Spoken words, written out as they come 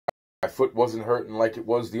foot wasn't hurting like it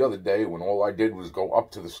was the other day when all I did was go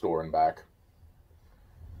up to the store and back.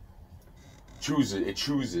 It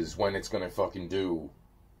chooses when it's gonna fucking do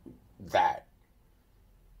that.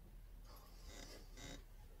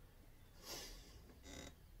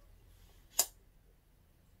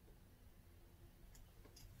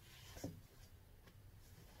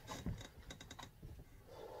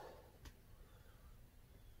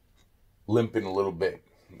 Limping a little bit.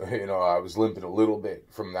 You know, I was limping a little bit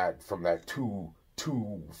from that two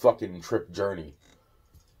fucking trip journey.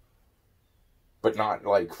 But not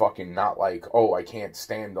like, oh, I can't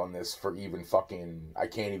stand on this for even fucking, I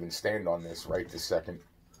can't even stand on this right this second.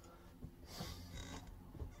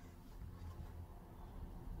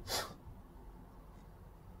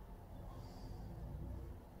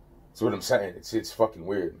 That's what I'm saying. It's fucking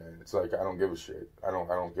weird, man. It's like, I don't give a shit. I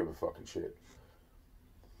don't give a fucking shit.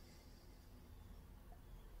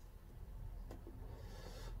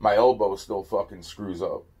 My elbow still fucking screws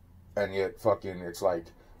up. And yet fucking, it's like,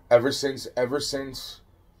 ever since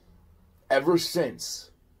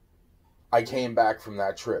I came back from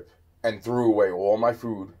that trip and threw away all my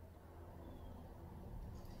food,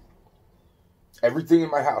 everything in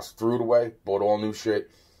my house, threw it away, bought all new shit.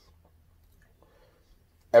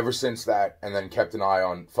 Ever since that, and then kept an eye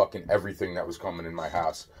on fucking everything that was coming in my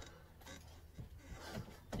house.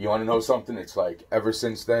 You want to know something? It's like, ever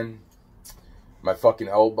since then, my fucking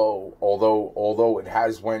elbow, although it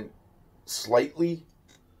has went slightly,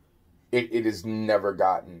 it has never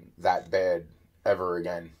gotten that bad ever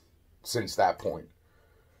again since that point.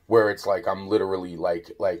 Where it's like, I'm literally like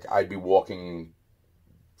I'd be walking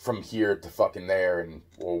from here to fucking there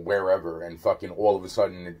or wherever, and fucking all of a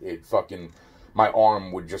sudden it fucking, my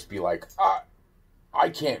arm would just be like, I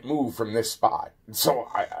can't move from this spot. So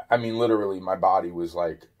I mean literally my body was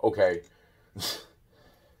like, okay.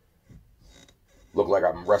 Look like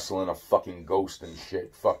I'm wrestling a fucking ghost and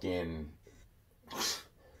shit. Fucking,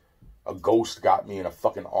 a ghost got me in a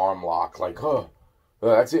fucking arm lock. Like,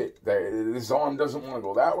 that's it. This arm doesn't want to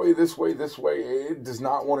go that way, this way, this way. It does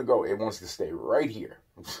not want to go. It wants to stay right here.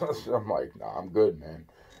 I'm like, nah, I'm good, man.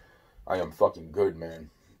 I am fucking good, man.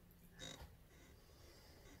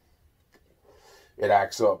 It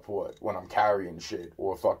acts up, when I'm carrying shit.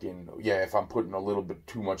 Or fucking, yeah, if I'm putting a little bit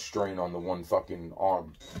too much strain on the one fucking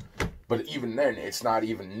arm. But even then, it's not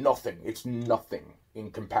even nothing. It's nothing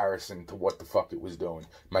in comparison to what the fuck it was doing.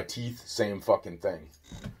 My teeth, same fucking thing.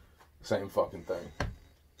 Same fucking thing.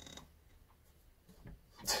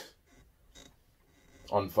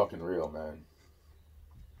 Unfucking real, man.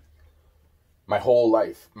 My whole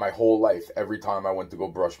life, every time I went to go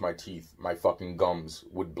brush my teeth, my fucking gums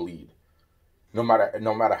would bleed. No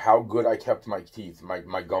matter how good I kept my teeth,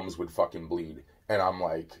 my gums would fucking bleed. And I'm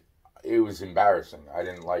like, it was embarrassing. I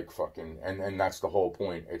didn't like fucking, and that's the whole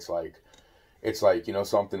point. It's like, you know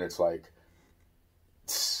something, it's like,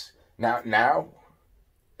 now,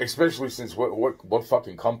 especially since what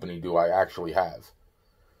fucking company do I actually have?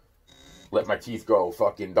 Let my teeth go,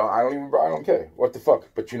 fucking, I don't care. What the fuck?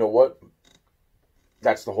 But you know what?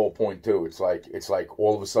 That's the whole point too. It's like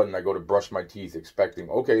all of a sudden I go to brush my teeth expecting,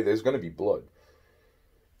 okay, there's gonna be blood.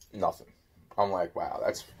 Nothing. I'm like, wow,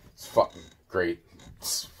 it's fucking great.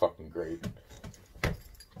 It's fucking great.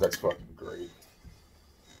 That's fucking great.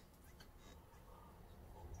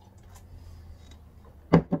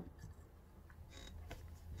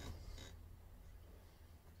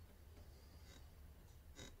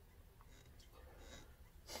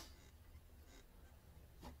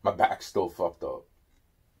 My back's still fucked up.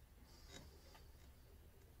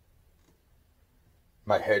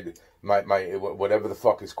 My head, my whatever the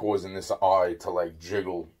fuck is causing this eye to like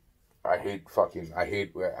jiggle. I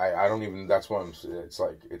don't even, that's what I'm, it's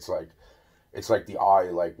like the eye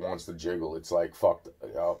like wants to jiggle. It's like fucked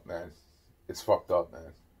up, man. It's fucked up,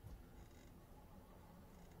 man.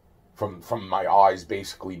 From my eyes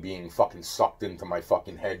basically being fucking sucked into my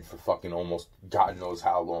fucking head for fucking almost God knows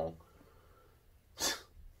how long.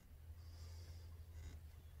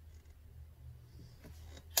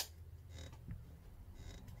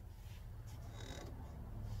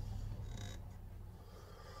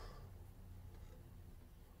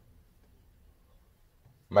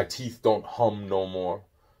 My teeth don't hum no more.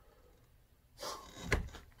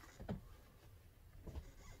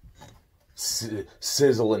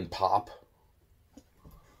 Sizzle and pop.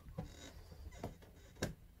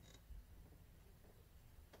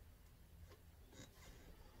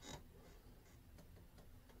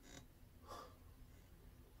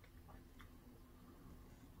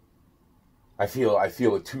 I feel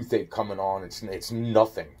a toothache coming on. It's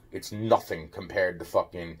nothing. It's nothing compared to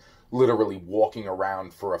fucking literally walking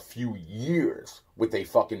around for a few years with a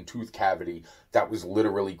fucking tooth cavity that was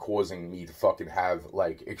literally causing me to fucking have,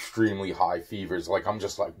 like, extremely high fevers. Like, I'm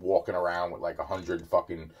just, like, walking around with, like, 100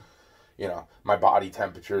 fucking, you know, my body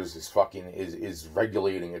temperatures is fucking, is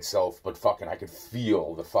regulating itself, but fucking, I could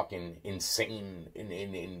feel the fucking insaneness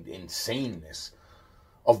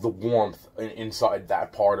of the warmth inside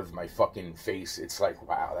that part of my fucking face. It's like,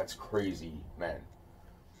 wow, that's crazy, man.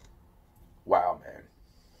 Wow, man.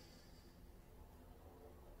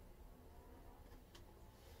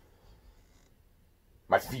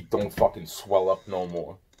 My feet don't fucking swell up no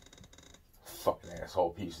more. Fucking asshole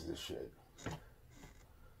pieces of shit.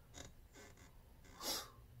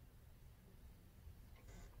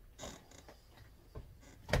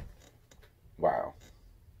 Wow.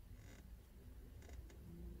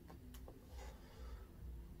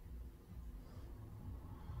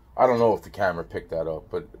 I don't know if the camera picked that up,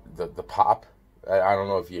 but the pop, I don't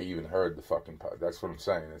know if you even heard the fucking pop. That's what I'm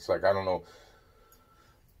saying. It's like, I don't know.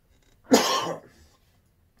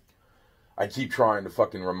 I keep trying to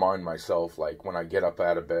fucking remind myself, like, when I get up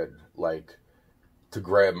out of bed, like, to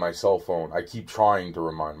grab my cell phone. I keep trying to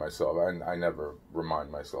remind myself. I never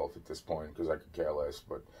remind myself at this point because I could care less,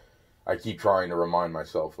 but I keep trying to remind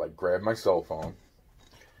myself, like, grab my cell phone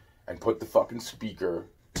and put the fucking speaker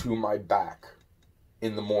to my back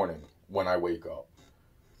in the morning when I wake up.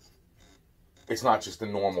 It's not just a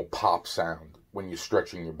normal pop sound when you're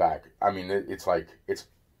stretching your back. I mean, it's like,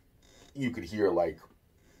 you could hear, like,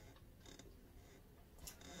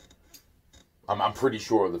 I'm pretty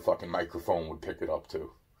sure the fucking microphone would pick it up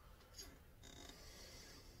too.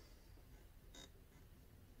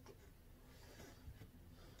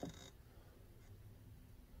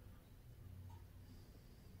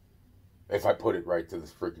 If I put it right to the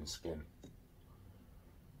freaking skin.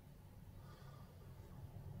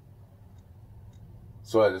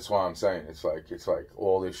 So that's why I'm saying it's like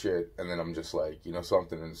all this shit, and then I'm just like, you know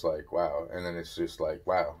something, and it's like, wow, and then it's just like,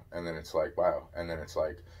 wow, and then it's like, wow, and then it's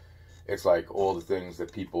like all the things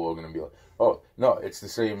that people are gonna be like, oh no, it's the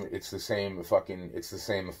same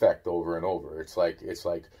effect over and over. It's like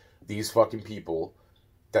these fucking people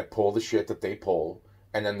that pull the shit that they pull,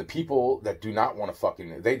 and then the people that do not want to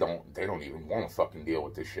fucking, they don't even want to fucking deal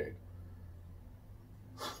with this shit.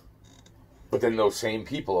 But then those same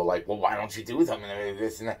people are like, well, why don't you do something,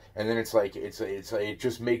 this and that? And then it's like, it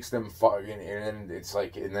just makes them fucking, and then it's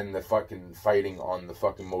like, and then the fucking fighting on the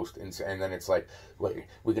fucking most, and then it's like, well,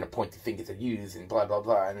 we're gonna point the fingers at you and blah blah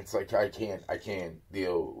blah, and it's like, I can't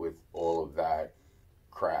deal with all of that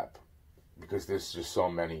crap because there's just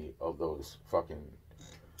so many of those fucking.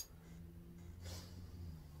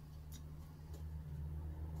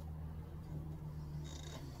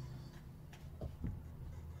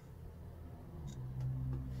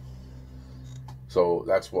 So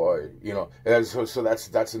that's why, you know, so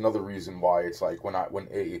that's another reason why it's like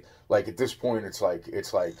like at this point it's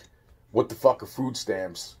like what the fuck are food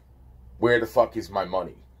stamps? Where the fuck is my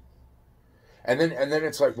money? And then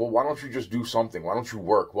it's like, well, why don't you just do something? Why don't you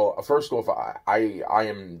work? Well, first off, I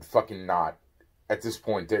am fucking not at this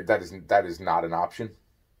point. That is not an option.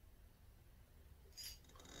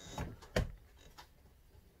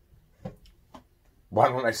 Why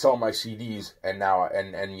don't I sell my CDs? And now,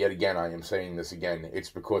 and yet again, I am saying this again. It's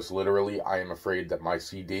because literally I am afraid that my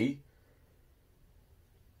CD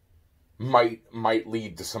might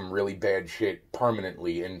lead to some really bad shit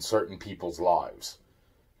permanently in certain people's lives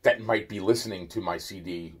that might be listening to my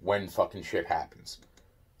CD when fucking shit happens.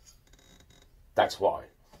 That's why.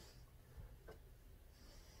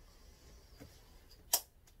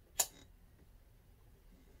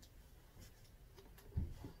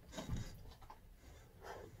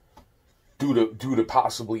 Due to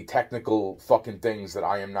possibly technical fucking things that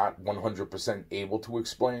I am not 100% able to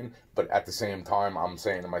explain, but at the same time, I'm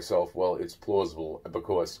saying to myself, well, it's plausible,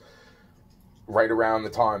 because right around the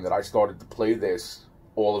time that I started to play this,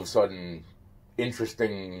 all of a sudden,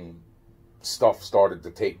 interesting stuff started to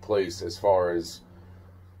take place as far as,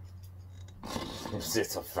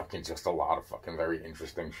 it's a fucking, just a lot of fucking very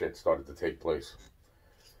interesting shit started to take place.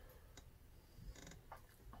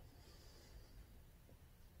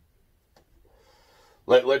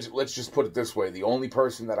 Let's just put it this way. The only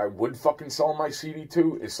person that I would fucking sell my CD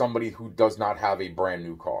to is somebody who does not have a brand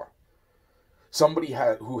new car. Somebody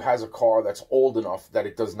who has a car that's old enough that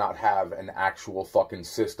it does not have an actual fucking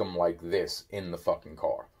system like this in the fucking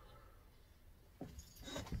car.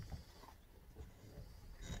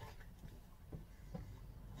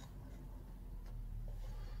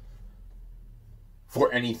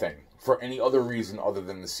 For anything. For any other reason other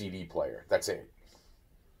than the CD player. That's it.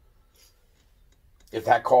 If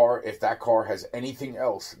that car has anything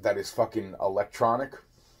else that is fucking electronic,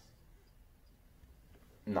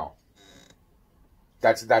 no.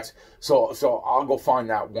 So I'll go find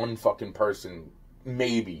that one fucking person,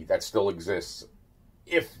 maybe, that still exists,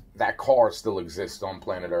 if that car still exists on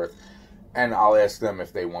planet Earth, and I'll ask them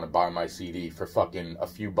if they want to buy my CD for fucking a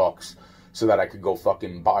few bucks, so that I could go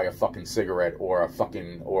fucking buy a fucking cigarette or a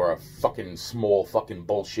fucking small fucking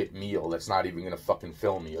bullshit meal that's not even gonna fucking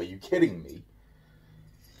fill me. Are you kidding me?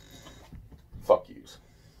 Fuck yous.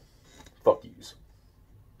 Fuck yous.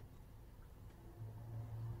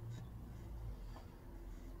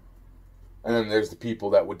 And then there's the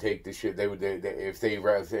people that would take this shit. They if they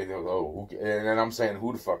rather say, oh, and then I'm saying,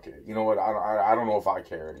 who the fuck cares? You know what? I don't know if I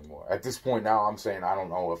care anymore. At this point now, I'm saying I don't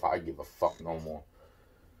know if I give a fuck no more.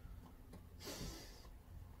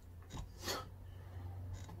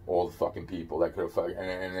 All the fucking people that could have fucking,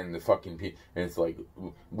 and then the fucking people, and it's like,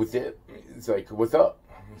 with it, it's like, what's up?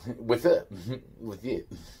 With it, with it,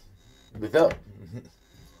 with up.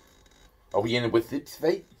 Are we in it with it,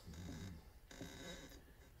 fate?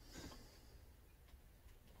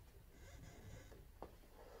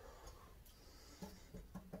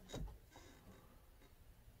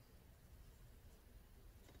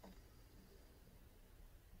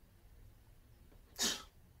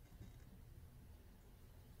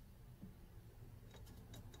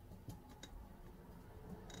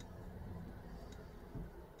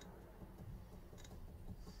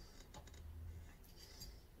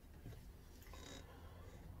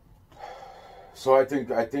 So I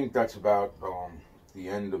think that's about the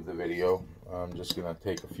end of the video. I'm just gonna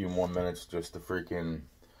take a few more minutes just to freaking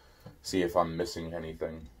see if I'm missing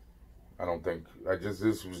anything. I don't think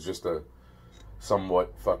this was just a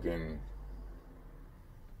somewhat fucking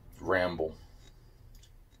ramble.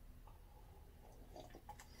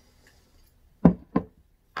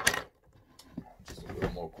 Just a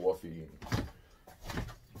little more coffee and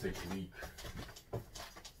take a leak.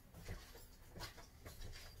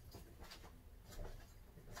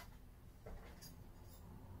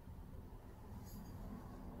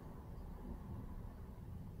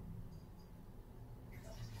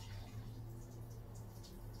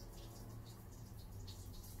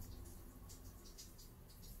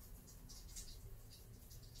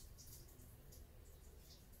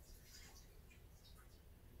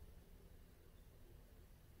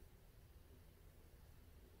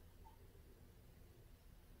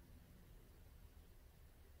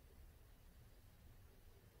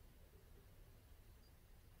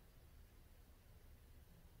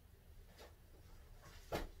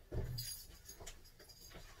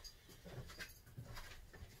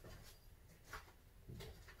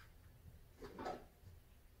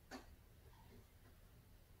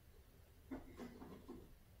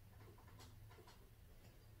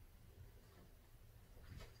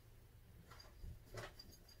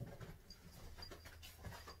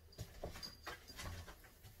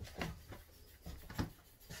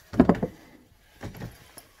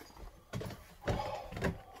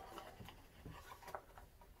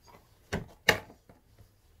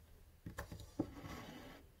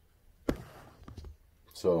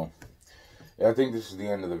 So, yeah, I think this is the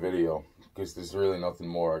end of the video, because there's really nothing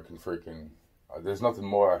more I can freaking, there's nothing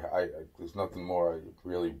more I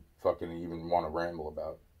really fucking even want to ramble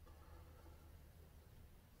about.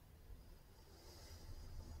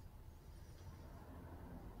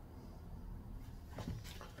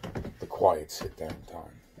 The quiet sit down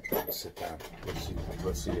time. Sit down.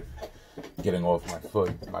 Let's see if getting off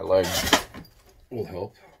my leg will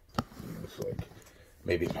help. It's like,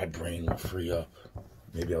 maybe my brain will free up.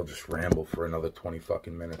 Maybe I'll just ramble for another 20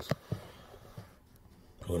 fucking minutes.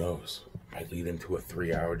 Who knows? Might lead into a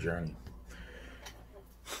 3-hour journey.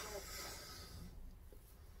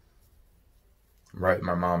 I'm writing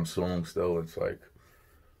my mom's song still. It's like,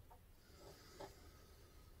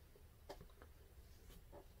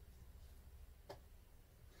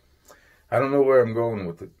 I don't know where I'm going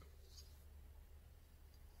with it.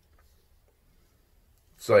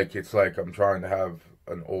 It's like I'm trying to have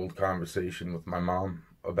an old conversation with my mom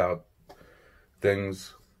about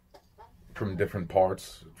things from different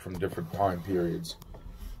parts, from different time periods.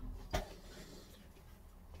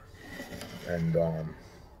 And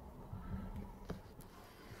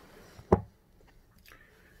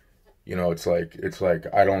you know, it's like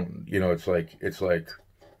I don't, you know, it's like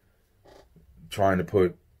trying to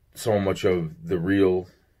put so much of the real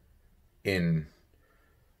in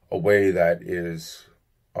a way that is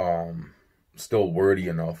still wordy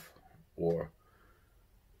enough, or,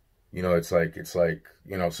 you know, it's like,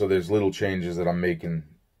 you know, so there's little changes that I'm making,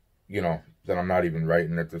 you know, that I'm not even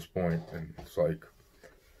writing at this point, and it's like,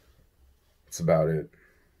 That's about it.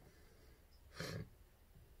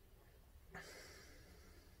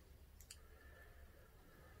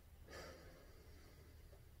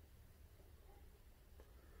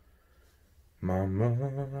 Mama,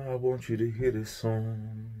 I want you to hear this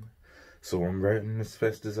song, so I'm writing as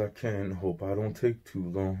fast as I can, hope I don't take too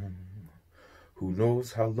long. Who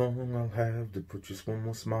knows how long I'll have to put just one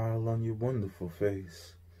more smile on your wonderful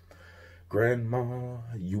face. Grandma,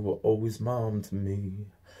 you were always mom to me,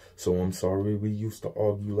 so I'm sorry we used to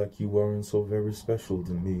argue like you weren't so very special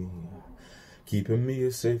to me. Keeping me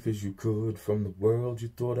as safe as you could from the world you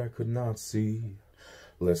thought I could not see.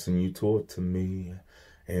 Lesson you taught to me,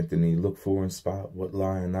 Anthony, look for and spot what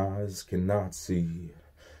lying eyes cannot see.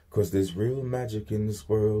 'Cause there's real magic in this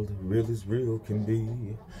world, real as real can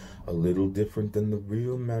be. A little different than the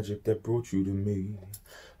real magic that brought you to me.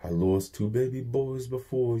 I lost 2 baby boys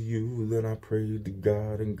before you, then I prayed to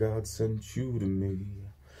God and God sent you to me.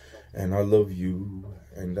 And I love you,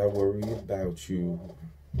 and I worry about you.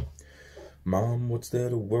 Mom, what's there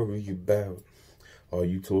to worry about? Are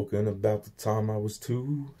you talking about the time I was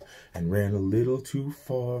 2 and ran a little too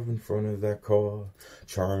far in front of that car,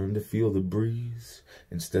 trying to feel the breeze?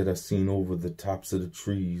 Instead I seen over the tops of the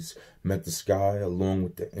trees, met the sky along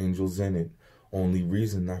with the angels in it. Only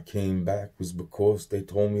reason I came back was because they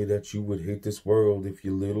told me that you would hate this world if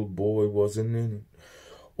your little boy wasn't in it.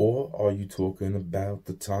 Or are you talking about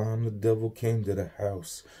the time the devil came to the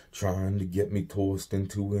house, trying to get me tossed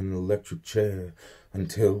into an electric chair,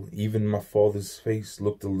 until even my father's face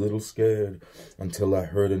looked a little scared, until I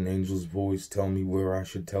heard an angel's voice tell me where I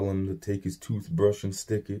should tell him to take his toothbrush and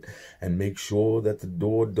stick it, and make sure that the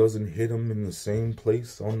door doesn't hit him in the same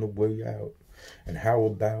place on the way out? And how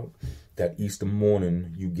about that Easter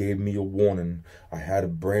morning you gave me a warning? I had a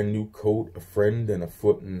brand new coat, a friend, and a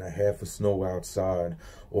 1.5 feet of snow outside.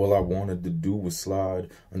 All I wanted to do was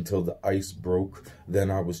slide until the ice broke.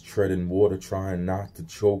 Then I was treading water, trying not to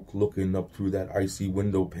choke, looking up through that icy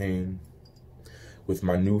window pane with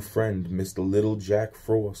my new friend, Mr. Little Jack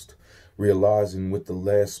Frost, realizing with the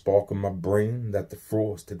last spark of my brain that the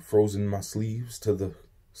frost had frozen my sleeves to the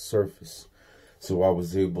surface. So I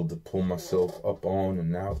was able to pull myself up on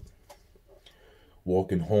and out,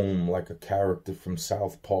 walking home like a character from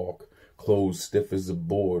South Park, clothes stiff as a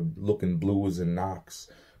board, looking blue as an ox,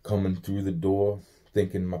 coming through the door,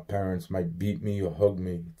 thinking my parents might beat me or hug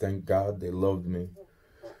me. Thank God they loved me.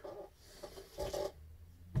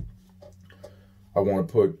 I want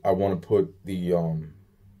to put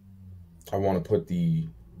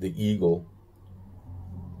the eagle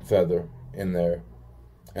feather in there,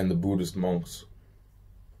 and the Buddhist monks.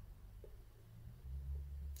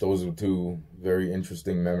 Those were 2 very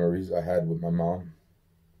interesting memories I had with my mom.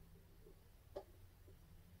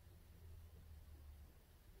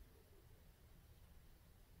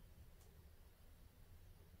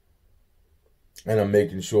 And I'm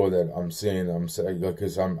making sure that I'm saying,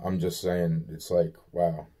 because I'm just saying, it's like,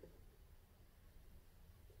 wow.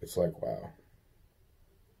 It's like, wow.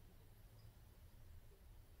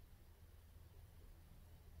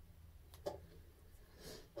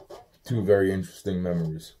 Two very interesting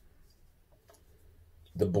memories.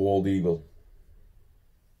 The bald eagle.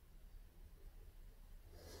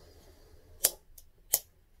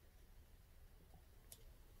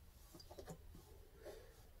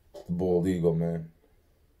 The bald eagle, man.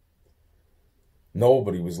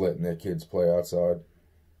 Nobody was letting their kids play outside.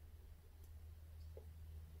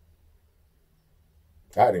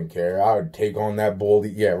 I didn't care. I would take on that bald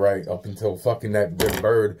eagle. Yeah, right. Up until fucking that big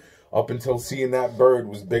bird. Up until seeing that bird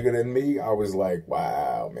was bigger than me, I was like,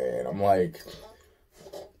 wow, man. I'm like,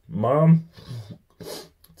 Mom.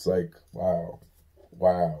 It's like, wow.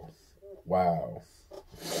 Wow. Wow.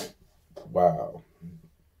 Wow.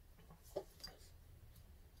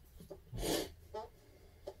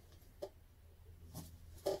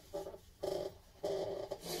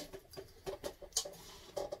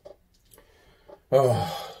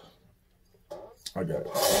 Oh, I got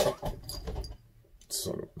it.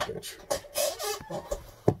 Son of a bitch.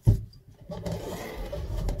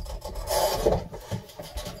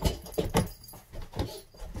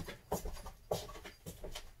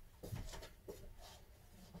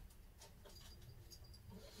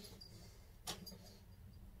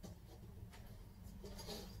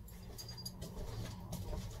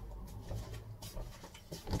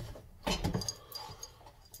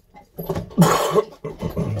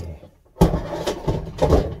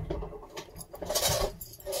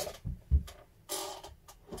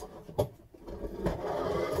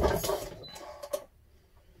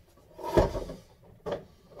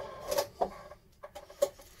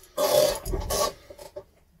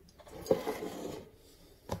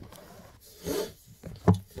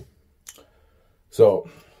 So,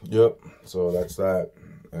 yep. So that's that.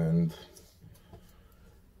 And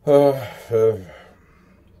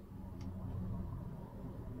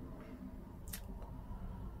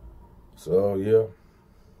so yeah,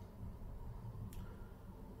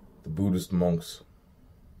 the Buddhist monks.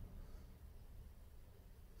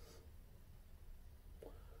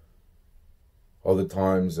 Other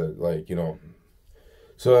times that, like, you know,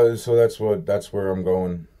 so that's where I'm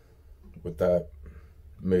going with that,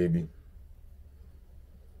 maybe.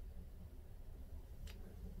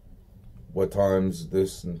 What times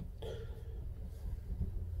this, and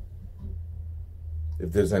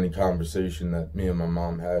if there's any conversation that me and my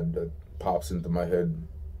mom had that pops into my head,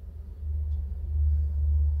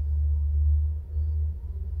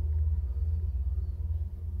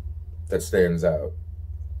 that stands out,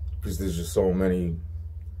 because there's just so many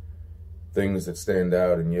things that stand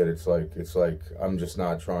out, and yet it's like I'm just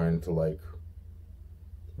not trying to, like,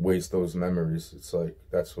 waste those memories. It's like,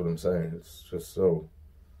 that's what I'm saying. It's just so.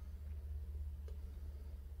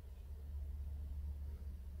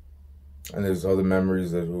 And there's other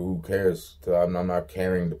memories that, who cares? I'm not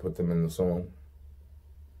caring to put them in the song.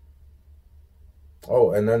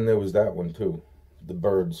 Oh, and then there was that one too. The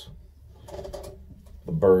birds.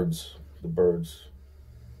 The birds. The birds.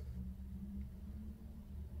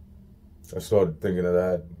 I started thinking of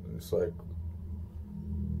that. It's like,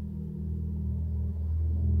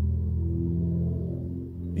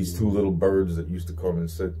 these two little birds that used to come and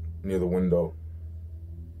sit near the window.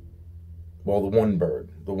 Well, the one bird,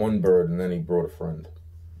 and then he brought a friend.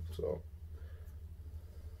 So,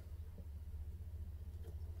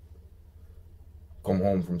 come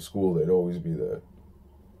home from school, they'd always be there,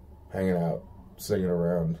 hanging out, singing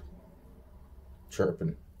around,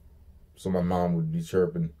 chirping. So my mom would be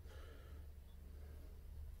chirping.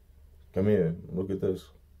 Come here, look at this.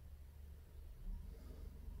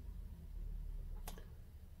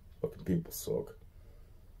 Fucking people suck.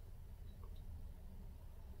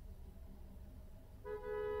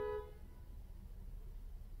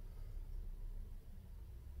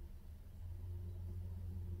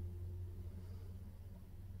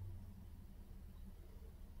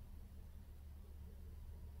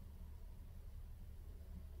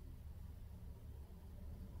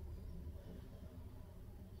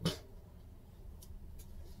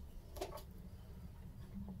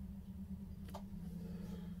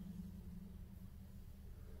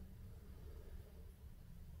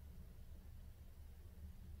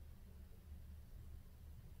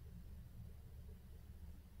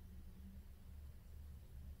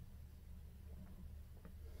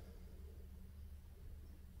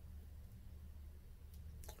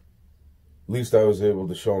 At least I was able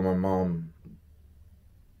to show my mom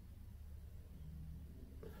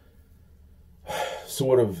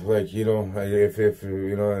sort of, like, you know, if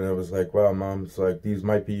you know, and I was like, wow, Mom, it's like, these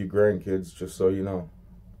might be your grandkids, just so you know.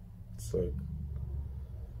 It's like,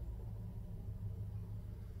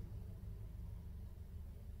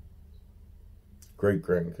 great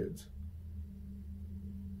grandkids.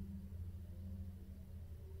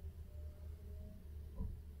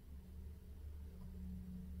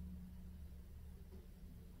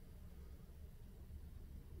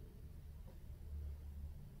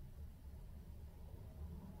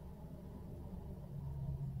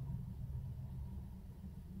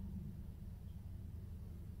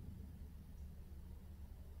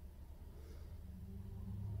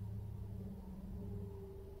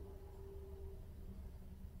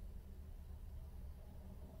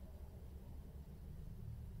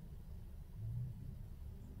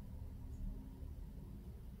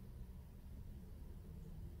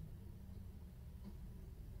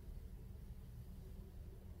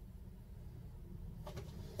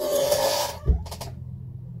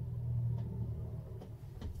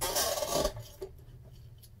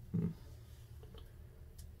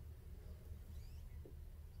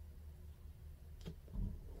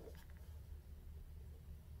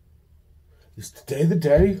 Is today the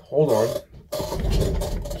day? Hold on.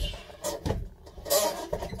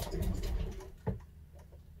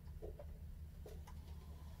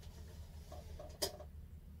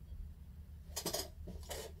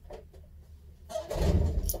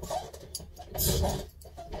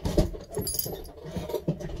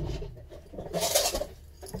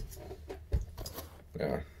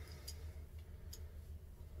 Yeah.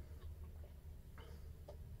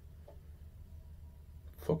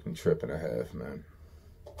 Fucking trip and a half, man.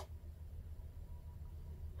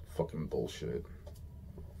 Fucking bullshit.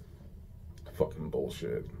 Fucking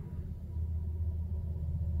bullshit.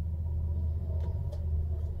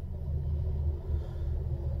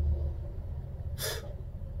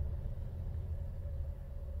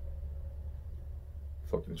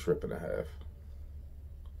 fucking trip and a half.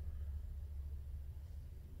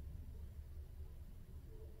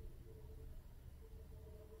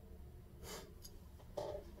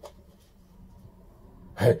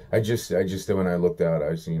 I just when I looked out,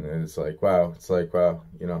 I seen it. It's like wow,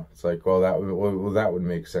 you know, it's like well that would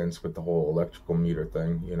make sense with the whole electrical meter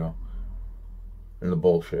thing, you know, and the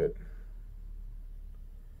bullshit.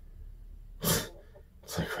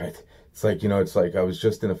 It's like right, it's like you know, it's like I was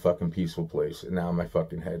just in a fucking peaceful place, and now my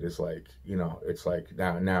fucking head is like, you know, it's like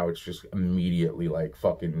now it's just immediately like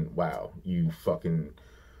fucking wow, you fucking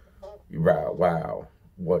wow,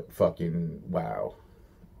 what fucking wow.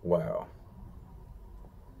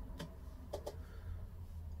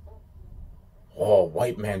 Oh,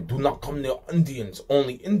 white man, do not come near Indians.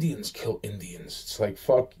 Only Indians kill Indians. It's like,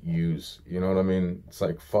 fuck yous. You know what I mean? It's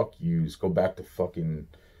like, fuck yous. Go back to fucking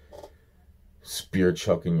spear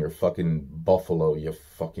chucking your fucking buffalo, you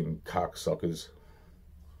fucking cocksuckers.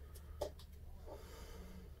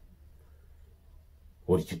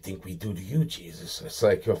 What do you think we do to you, Jesus? It's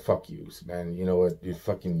like, oh, fuck yous, man. You know what? You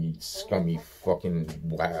fucking scummy fucking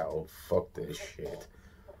wow. Fuck this shit.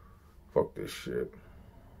 Fuck this shit.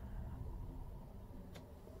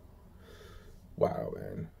 Wow,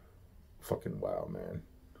 man. Fucking wow, man.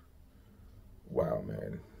 Wow,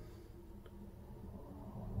 man.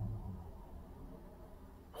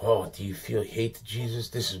 Oh, do you feel hate, Jesus?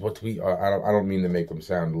 This is what we are. I don't mean to make them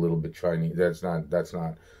sound a little bit Chinese. That's not.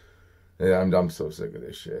 I'm so sick of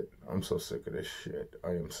this shit. I'm so sick of this shit.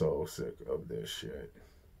 I am so sick of this shit.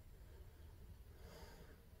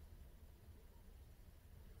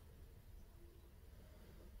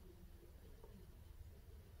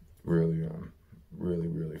 Really,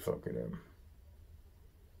 really fucking am.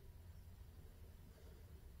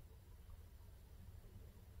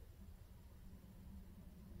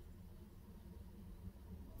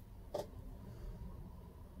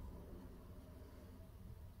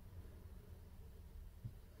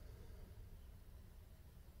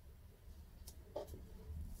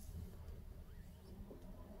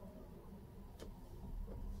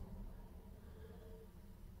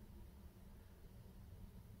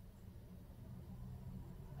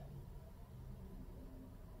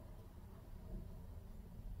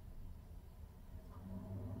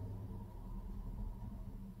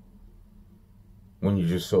 When you're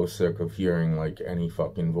just so sick of hearing like any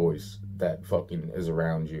fucking voice that fucking is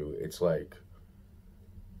around you, it's like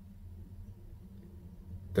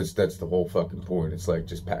that's the whole fucking point. It's like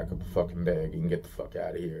just pack up a fucking bag and get the fuck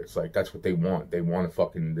out of here. It's like that's what they want. They want to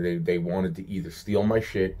fucking they wanted to either steal my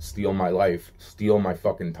shit, steal my life, steal my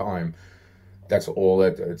fucking time. That's all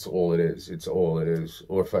it's all it is. It's all it is.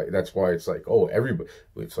 Or if that's why it's like, oh, everybody.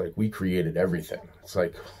 It's like we created everything. It's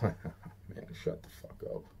like, man, shut the fuck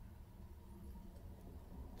up.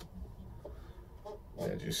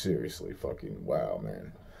 Man, just seriously, fucking wow,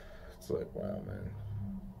 man. It's like, wow, man.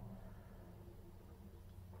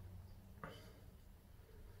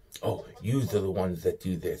 Oh, you are the ones that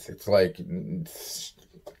do this. It's like,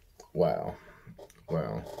 wow.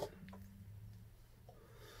 Wow.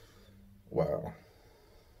 Wow.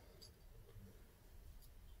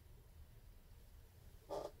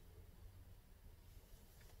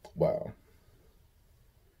 Wow.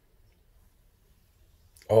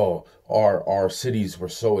 Oh, our cities were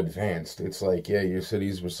so advanced. It's like, yeah, your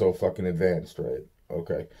cities were so fucking advanced, right?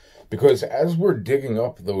 Okay. Because as we're digging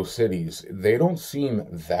up those cities, they don't seem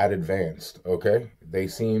that advanced, okay? They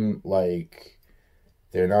seem like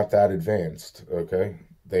they're not that advanced, okay?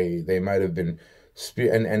 They might have been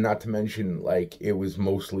and not to mention like it was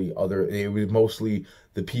mostly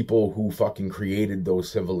the people who fucking created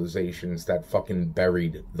those civilizations that fucking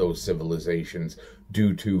buried those civilizations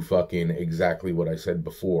due to fucking exactly what I said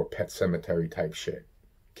before, pet cemetery type shit.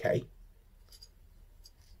 Okay?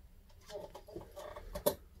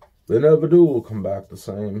 They never do will come back the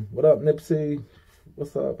same. What up, Nipsey?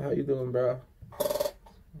 What's up? How you doing, bro?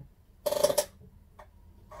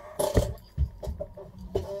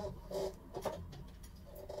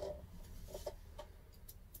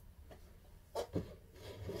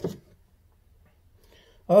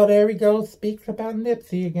 Oh, there he goes. Speaks about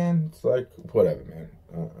Nipsey again. It's like, whatever, man.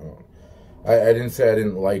 I didn't say I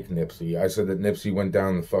didn't like Nipsey. I said that Nipsey went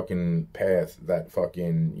down the fucking path that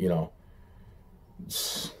fucking, you know,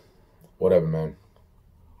 whatever, man.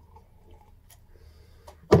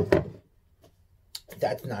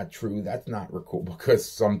 That's not true. That's not record because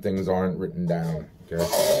some things aren't written down.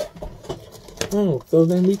 Okay. Oh, so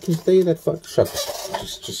then we can say that fuck.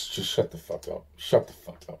 Just shut the fuck up. Shut the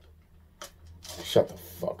fuck up. Shut the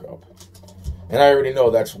fuck up. And I already know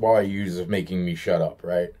that's why you're just making me shut up,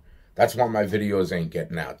 right? That's why my videos ain't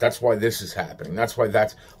getting out. That's why this is happening. That's why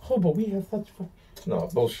that's... Oh, but we have such... No,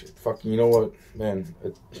 bullshit. Fucking, you know what, man?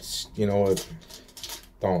 You know what?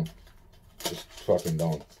 Don't. Just fucking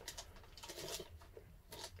don't.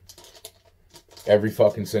 Every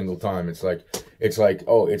fucking single time, it's like,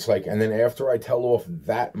 and then after I tell off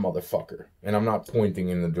that motherfucker, and I'm not pointing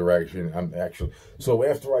in the direction, I'm actually, so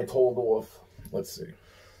after I told off, let's see.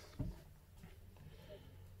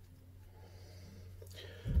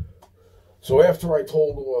 So after I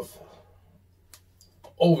told off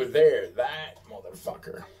over there, that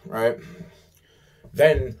motherfucker, right?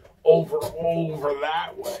 Then over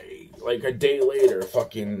that way, like a day later,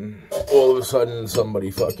 fucking, all of a sudden somebody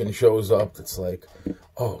fucking shows up that's like,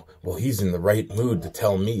 oh, well, he's in the right mood to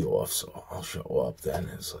tell me off, so I'll show up then.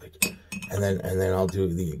 It's like, and then I'll do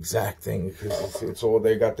the exact thing, because it's all,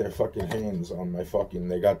 they got their fucking hands on my fucking,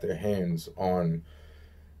 they got their hands on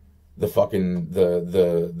the fucking,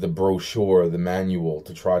 the brochure, the manual,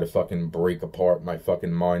 to try to fucking break apart my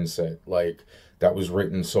fucking mindset, like, that was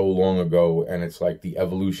written so long ago, and it's like the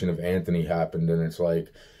evolution of Anthony happened, and it's like,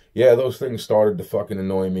 yeah, those things started to fucking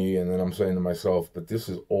annoy me, and then I'm saying to myself, but this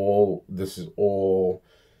is all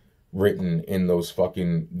written in those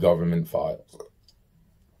fucking government files.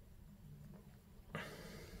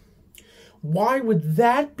 Why would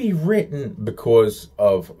that be written? Because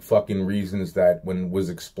of fucking reasons that, when it was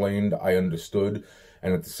explained, I understood,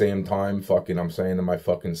 and at the same time, fucking, I'm saying to my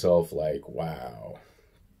fucking self, like, wow.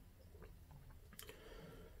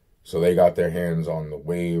 So they got their hands on the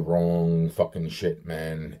way wrong fucking shit,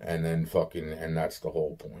 man. And then fucking, and that's the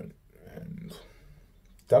whole point. And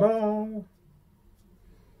ta-da!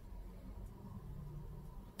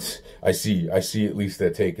 I see at least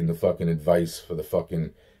they're taking the fucking advice for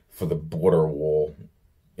the border wall.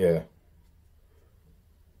 Yeah.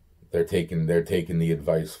 They're taking the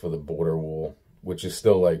advice for the border wall, which is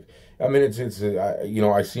still like, I mean, it's you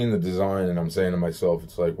know, I seen the design, and I'm saying to myself,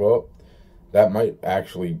 it's like, well, that might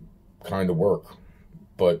actually kind of work,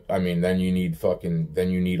 but I mean, then you need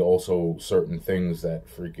also certain things that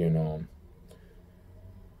freaking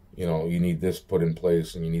you know, you need this put in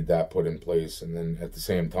place, and you need that put in place, and then at the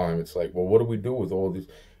same time, it's like, well, what do we do with all these?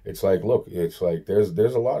 It's like, look, it's like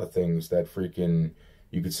there's a lot of things that freaking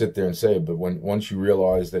you could sit there and say, but once you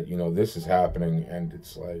realize that, you know, this is happening, and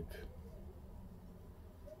it's like,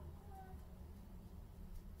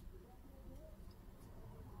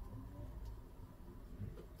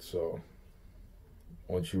 so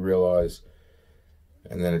once you realize,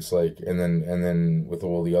 and then it's like, and then with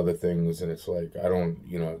all the other things, and it's like, I don't,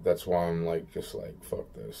 you know, that's why I'm like, just like,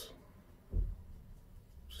 fuck this.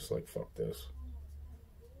 Just like, fuck this.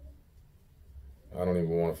 I don't even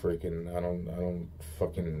want to freaking,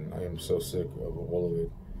 I am so sick of all of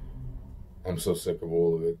it. I'm so sick of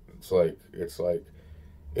all of it. It's like,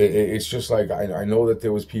 it's just like, I know that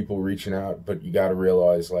there was people reaching out, but you got to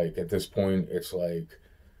realize, like, at this point, it's like,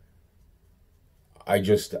 I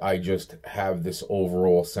just have this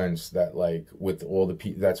overall sense that, like, with all the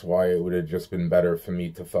people, that's why it would have just been better for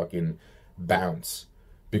me to fucking bounce,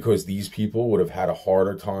 because these people would have had a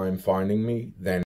harder time finding me than